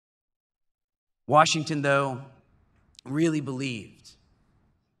Washington, though, really believed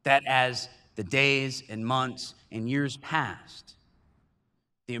that as the days and months and years passed,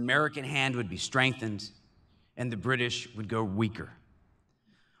 the American hand would be strengthened and the British would go weaker.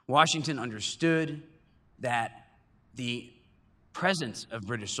 Washington understood that the presence of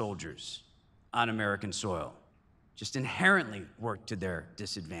British soldiers on American soil just inherently worked to their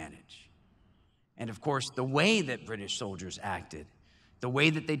disadvantage. And of course, the way that British soldiers acted, the way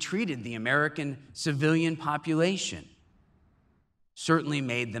that they treated the American civilian population, certainly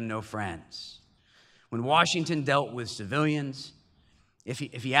made them no friends. When Washington dealt with civilians, if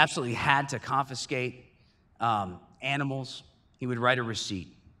he absolutely had to confiscate animals, he would write a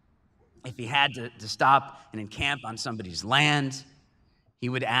receipt. If he had to stop and encamp on somebody's land, he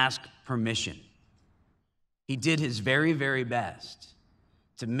would ask permission. He did his very, very best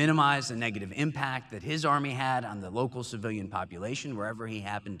to minimize the negative impact that his army had on the local civilian population, wherever he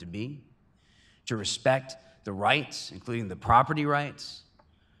happened to be, to respect the rights, including the property rights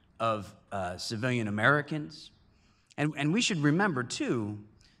of civilian Americans. And we should remember, too,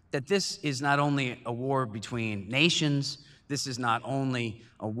 that this is not only a war between nations, this is not only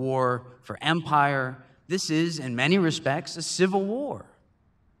a war for empire, this is, in many respects, a civil war.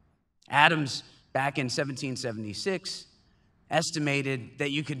 Adams, back in 1776, estimated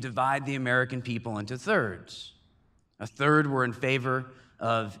that you could divide the American people into thirds. A third were in favor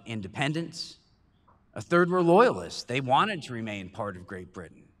of independence. A third were loyalists. They wanted to remain part of Great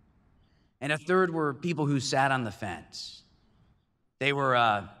Britain. And a third were people who sat on the fence. They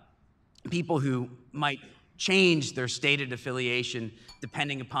were people who might change their stated affiliation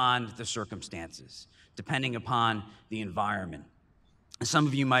depending upon the circumstances, depending upon the environment. Some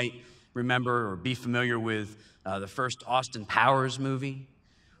of you might remember or be familiar with the first Austin Powers movie.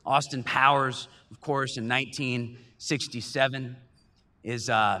 Austin Powers, of course, in 1967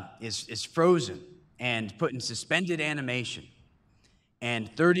 is frozen and put in suspended animation.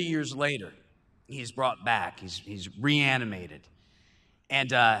 And 30 years later, he's brought back. He's reanimated.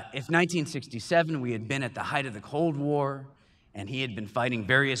 And if 1967 we had been at the height of the Cold War and he had been fighting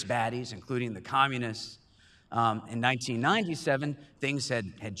various baddies, including the communists, in 1997, things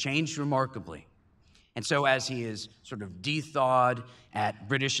had changed remarkably. And so as he is sort of de-thawed at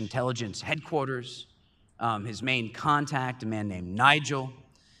British intelligence headquarters, his main contact, a man named Nigel,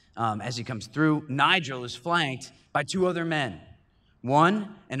 as he comes through, Nigel is flanked by two other men.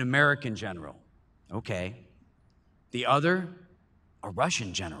 One, an American general. Okay. The other, a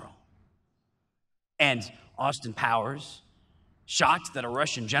Russian general. And Austin Powers, shocked that a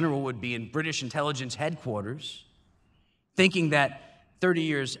Russian general would be in British intelligence headquarters, thinking that 30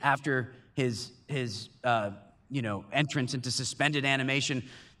 years after his entrance into suspended animation,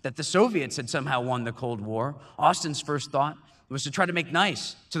 that the Soviets had somehow won the Cold War. Austin's first thought was to try to make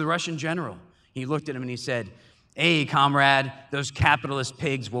nice to the Russian general. He looked at him and he said, "Hey, comrade, those capitalist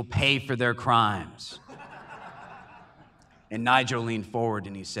pigs will pay for their crimes." And Nigel leaned forward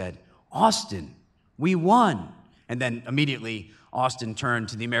and he said, "Austin, we won." And then immediately Austin turned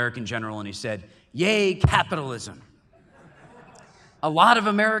to the American general and he said, "Yay, capitalism." A lot of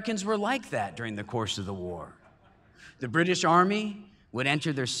Americans were like that during the course of the war. The British Army would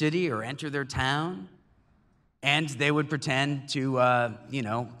enter their city or enter their town, and they would pretend to,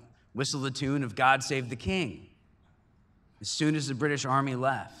 whistle the tune of "God Save the King" as soon as the British Army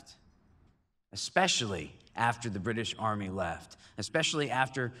left, especially after the British Army left, especially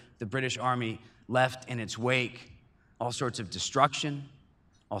after the British Army left in its wake all sorts of destruction,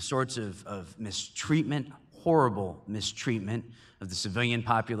 all sorts of mistreatment, horrible mistreatment of the civilian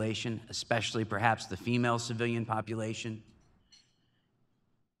population, especially perhaps the female civilian population.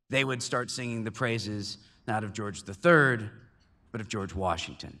 They would start singing the praises not of George III, but of George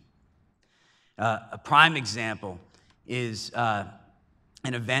Washington. A prime example is an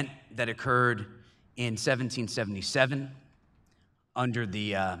event that occurred in 1777 under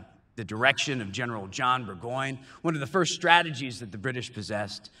the direction of General John Burgoyne. One of the first strategies that the British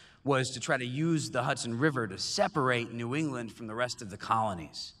possessed was to try to use the Hudson River to separate New England from the rest of the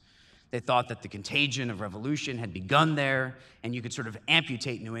colonies. They thought that the contagion of revolution had begun there, and you could sort of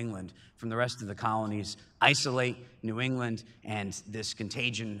amputate New England from the rest of the colonies, isolate New England, and this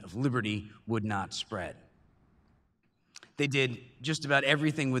contagion of liberty would not spread. They did just about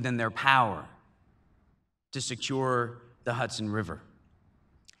everything within their power to secure the Hudson River.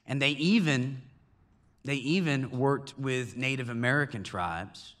 And they even worked with Native American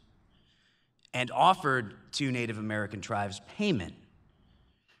tribes and offered to Native American tribes payment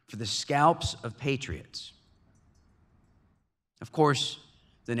for the scalps of patriots. Of course,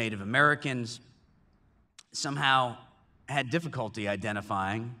 the Native Americans somehow had difficulty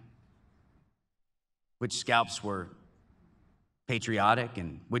identifying which scalps were patriotic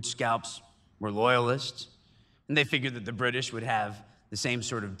and which scalps were loyalists. And they figured that the British would have the same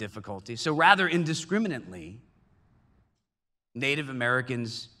sort of difficulty. So rather indiscriminately, Native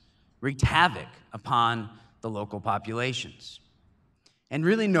Americans wreaked havoc upon the local populations. And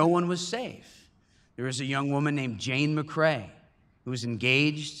really no one was safe. There was a young woman named Jane McCrae who was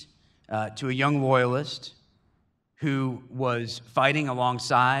engaged to a young loyalist who was fighting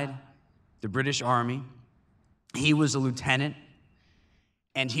alongside the British Army. He was a lieutenant,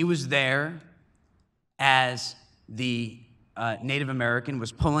 and he was there as the Native American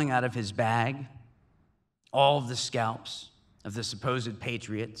was pulling out of his bag all of the scalps of the supposed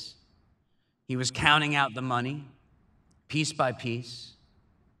patriots. He was counting out the money, piece by piece.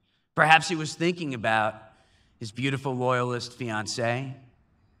 Perhaps he was thinking about his beautiful loyalist fiancée,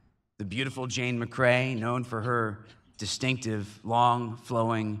 the beautiful Jane McCrae, known for her distinctive, long,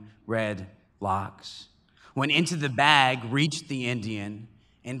 flowing red locks, when into the bag reached the Indian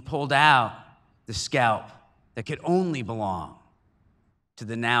and pulled out the scalp that could only belong to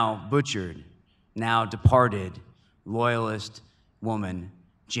the now butchered, now departed loyalist woman,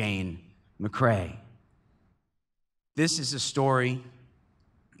 Jane McCrae. This is a story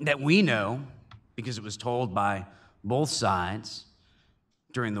that we know because it was told by both sides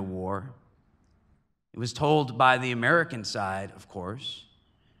during the war. It was told by the American side, of course,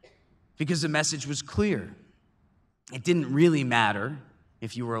 because the message was clear. It didn't really matter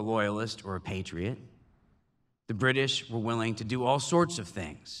if you were a loyalist or a patriot. The British were willing to do all sorts of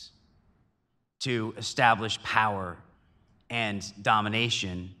things to establish power and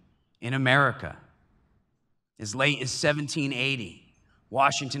domination in America. As late as 1780,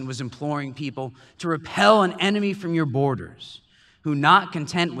 Washington was imploring people to repel an enemy from your borders, who, not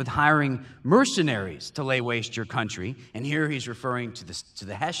content with hiring mercenaries to lay waste your country, and here he's referring to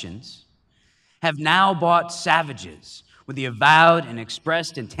the Hessians, have now bought savages with the avowed and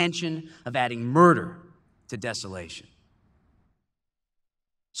expressed intention of adding murder to desolation.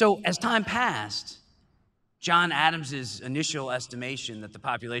 So as time passed, John Adams's initial estimation that the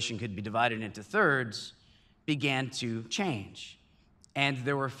population could be divided into thirds began to change. And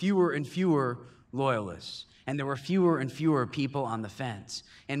there were fewer and fewer loyalists, and there were fewer and fewer people on the fence,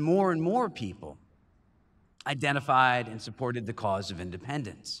 and more people identified and supported the cause of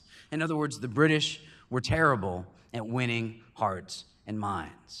independence. In other words, the British were terrible at winning hearts and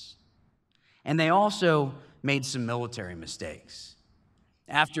minds. And they also made some military mistakes.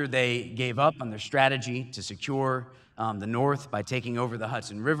 After they gave up on their strategy to secure the North by taking over the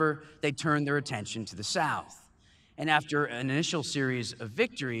Hudson River, they turned their attention to the South. And after an initial series of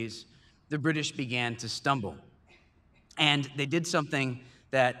victories, the British began to stumble. And they did something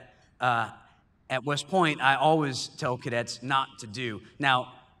that at West Point I always tell cadets not to do.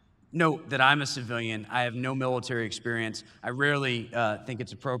 Now, note that I'm a civilian. I have no military experience. I rarely think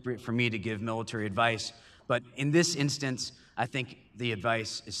it's appropriate for me to give military advice. But in this instance, I think the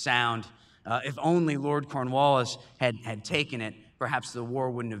advice is sound. If only Lord Cornwallis had taken it, perhaps the war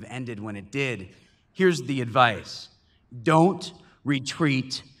wouldn't have ended when it did. Here's the advice. Don't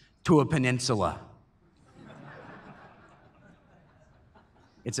retreat to a peninsula.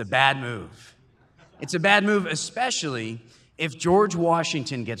 It's a bad move. It's a bad move, especially if George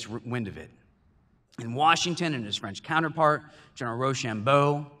Washington gets wind of it. And Washington and his French counterpart, General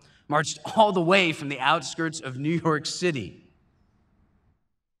Rochambeau, marched all the way from the outskirts of New York City.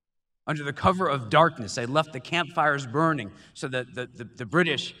 Under the cover of darkness, they left the campfires burning so that the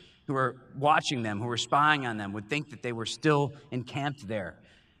British who were watching them, who were spying on them, would think that they were still encamped there.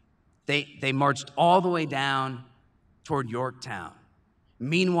 They marched all the way down toward Yorktown.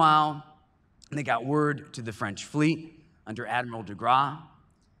 Meanwhile, they got word to the French fleet under Admiral de Grasse.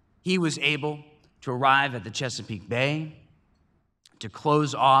 He was able to arrive at the Chesapeake Bay to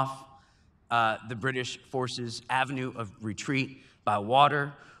close off the British forces' avenue of retreat by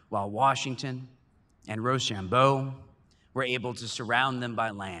water, while Washington and Rochambeau were able to surround them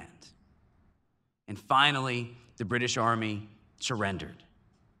by land. And finally, the British Army surrendered.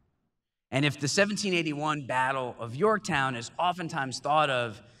 And if the 1781 Battle of Yorktown is oftentimes thought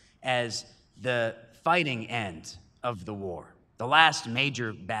of as the fighting end of the war, the last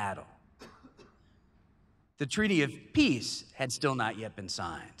major battle, the Treaty of Peace had still not yet been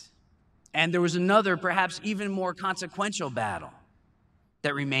signed. And there was another, perhaps even more consequential battle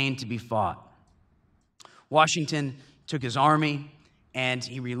that remained to be fought. Washington took his army and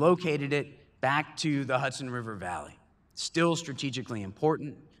he relocated it back to the Hudson River Valley. Still strategically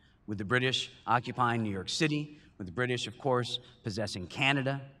important, with the British occupying New York City, with the British, of course, possessing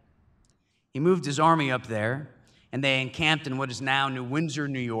Canada. He moved his army up there, and they encamped in what is now New Windsor,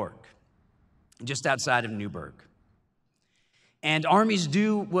 New York. just outside of Newburgh. And armies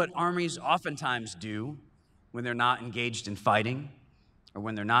do what armies oftentimes do when they're not engaged in fighting or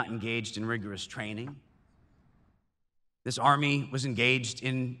when they're not engaged in rigorous training. This army was engaged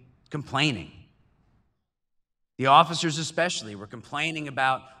in complaining. The officers especially were complaining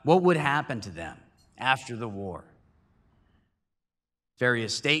about what would happen to them after the war.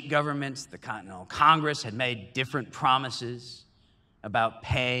 Various state governments, the Continental Congress had made different promises about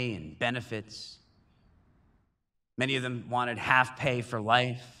pay and benefits. Many of them wanted half pay for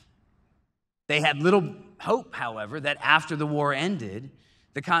life. They had little hope, however, that after the war ended,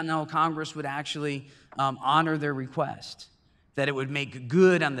 the Continental Congress would actually honor their request, that it would make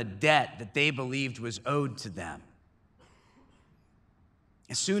good on the debt that they believed was owed to them.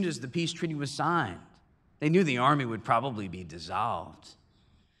 As soon as the peace treaty was signed, they knew the army would probably be dissolved.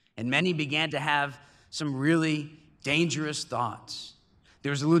 And many began to have some really dangerous thoughts. There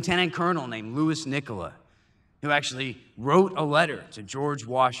was a lieutenant colonel named Louis Nicola who actually wrote a letter to George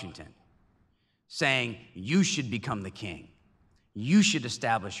Washington saying, "You should become the king. You should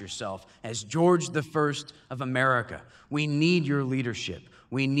establish yourself as George I of America. We need your leadership.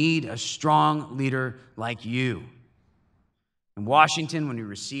 We need a strong leader like you." And Washington, when he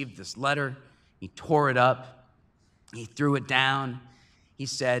received this letter, he tore it up. He threw it down. He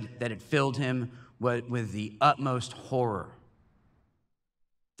said that it filled him with the utmost horror.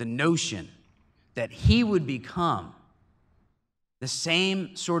 The notion that he would become the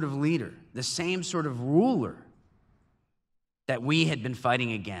same sort of leader, the same sort of ruler that we had been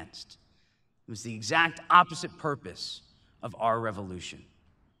fighting against. It was the exact opposite purpose of our revolution.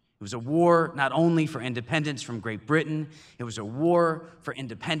 It was a war not only for independence from Great Britain, it was a war for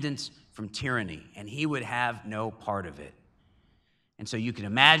independence from tyranny, and he would have no part of it. And so you can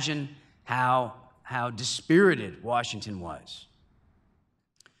imagine how dispirited Washington was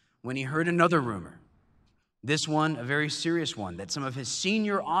when he heard another rumor, this one a very serious one, that some of his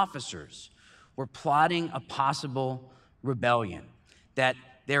senior officers were plotting a possible rebellion, that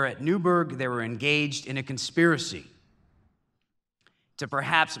there at Newburgh they were engaged in a conspiracy to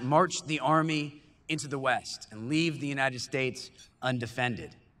perhaps march the army into the West and leave the United States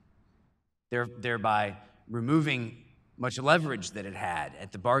undefended, thereby removing much leverage that it had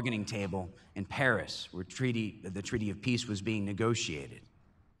at the bargaining table in Paris, where the Treaty of Peace was being negotiated.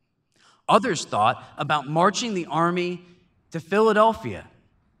 Others thought about marching the army to Philadelphia,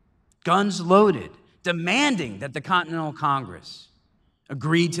 guns loaded, demanding that the Continental Congress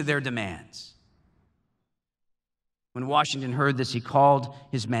agree to their demands. When Washington heard this, he called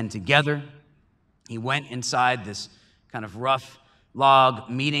his men together. He went inside this kind of rough log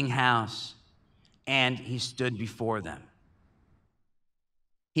meeting house, and he stood before them.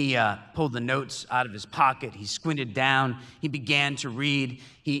 He pulled the notes out of his pocket. He squinted down. He began to read.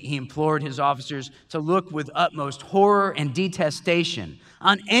 He implored his officers to look with utmost horror and detestation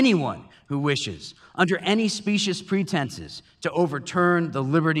on anyone who wishes, under any specious pretenses, to overturn the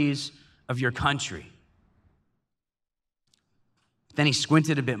liberties of your country. Then he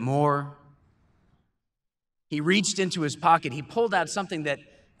squinted a bit more. He reached into his pocket. He pulled out something that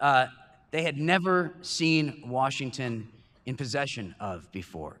they had never seen Washington in possession of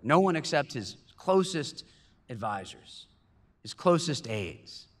before. No one except his closest advisors, his closest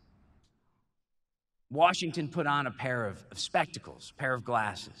aides. Washington put on a pair of spectacles, a pair of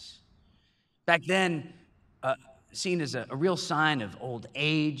glasses. Back then, seen as a real sign of old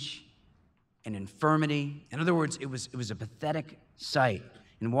age and infirmity. In other words, it was a pathetic sight.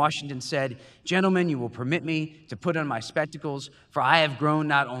 And Washington said, "Gentlemen, you will permit me to put on my spectacles, for I have grown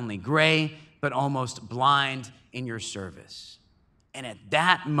not only gray, but almost blind in your service." And at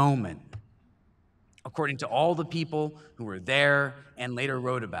that moment, according to all the people who were there and later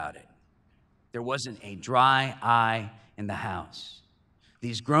wrote about it, there wasn't a dry eye in the house.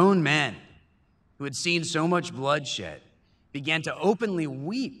 These grown men who had seen so much bloodshed began to openly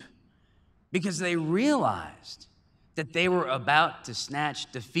weep because they realized that they were about to snatch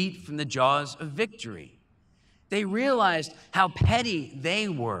defeat from the jaws of victory. They realized how petty they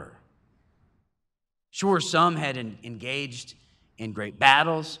were. Sure, some had engaged in great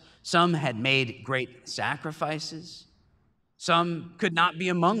battles. Some had made great sacrifices. Some could not be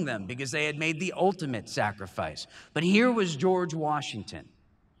among them because they had made the ultimate sacrifice. But here was George Washington.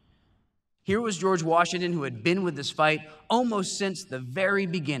 Here was George Washington, who had been with this fight almost since the very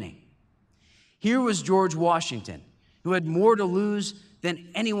beginning. Here was George Washington, who had more to lose than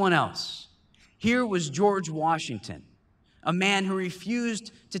anyone else. Here was George Washington, a man who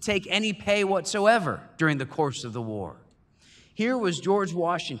refused to take any pay whatsoever during the course of the war. Here was George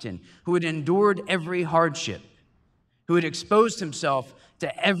Washington, who had endured every hardship, who had exposed himself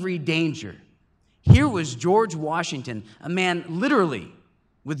to every danger, Here was George Washington, a man literally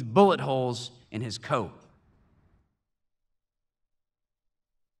with bullet holes in his coat.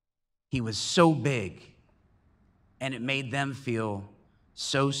 He was so big, and it made them feel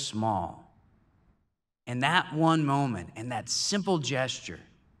so small. And that one moment and that simple gesture,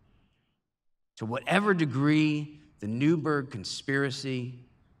 to whatever degree the Newburgh conspiracy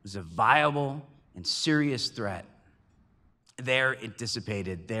was a viable and serious threat, there it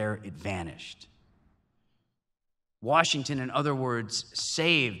dissipated, there it vanished. Washington, in other words,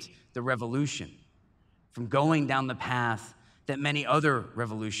 saved the revolution from going down the path that many other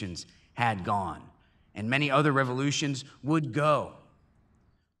revolutions had gone, and many other revolutions would go.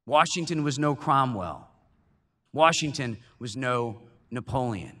 Washington was no Cromwell. Washington was no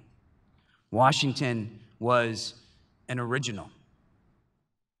Napoleon. Washington was an original.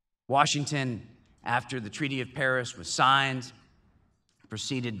 Washington, after the Treaty of Paris was signed,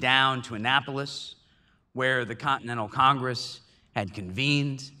 proceeded down to Annapolis, where the Continental Congress had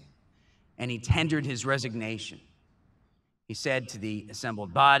convened, and he tendered his resignation. He said to the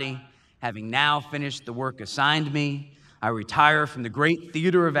assembled body, "Having now finished the work assigned me, I retire from the great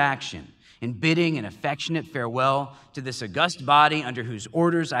theater of action, in bidding an affectionate farewell to this august body under whose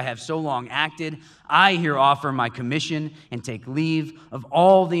orders I have so long acted. I here offer my commission and take leave of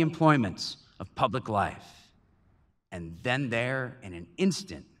all the employments of public life." And then there, in an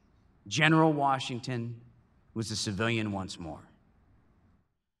instant, General Washington was a civilian once more.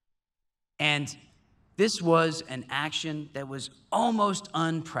 And this was an action that was almost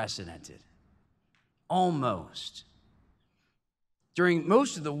unprecedented. Almost. During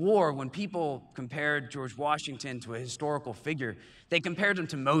most of the war, when people compared George Washington to a historical figure, they compared him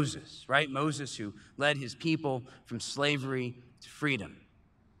to Moses, right? Moses, who led his people from slavery to freedom.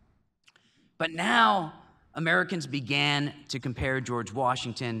 But now, Americans began to compare George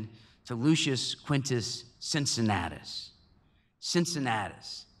Washington to Lucius Quintus Cincinnatus.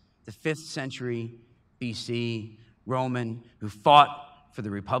 Cincinnatus, the 5th century BC Roman who fought for the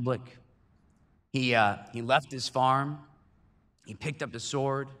Republic. He left his farm. He picked up the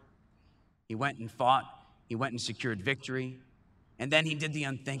sword. He went and fought. He went and secured victory. And then he did the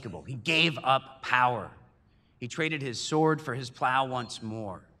unthinkable. He gave up power. He traded his sword for his plow once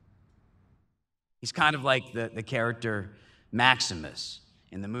more. He's kind of like the character Maximus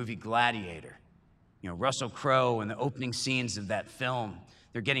in the movie Gladiator. You know, Russell Crowe in the opening scenes of that film,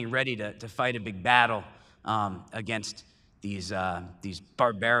 they're getting ready to fight a big battle against these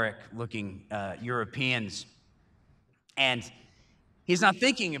barbaric-looking Europeans. And he's not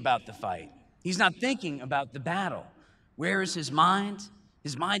thinking about the fight. He's not thinking about the battle. Where is his mind?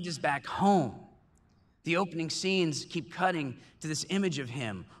 His mind is back home. The opening scenes keep cutting to this image of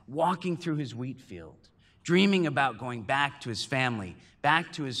him walking through his wheat field, dreaming about going back to his family,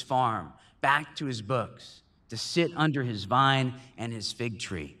 back to his farm, back to his books, to sit under his vine and his fig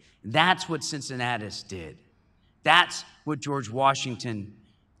tree. That's what Cincinnatus did. That's what George Washington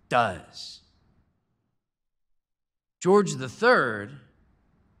does. George III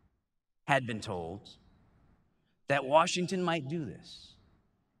had been told that Washington might do this,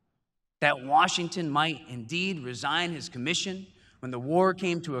 that Washington might indeed resign his commission when the war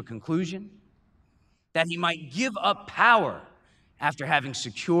came to a conclusion, that he might give up power after having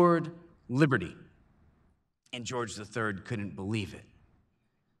secured liberty. And George III couldn't believe it.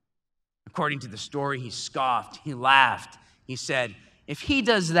 According to the story, he scoffed, he laughed. He said, if he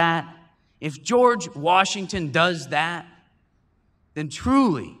does that, if George Washington does that, then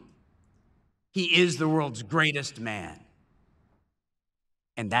truly he is the world's greatest man.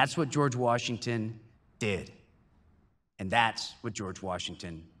 And that's what George Washington did. And that's what George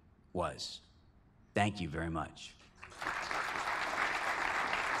Washington was. Thank you very much.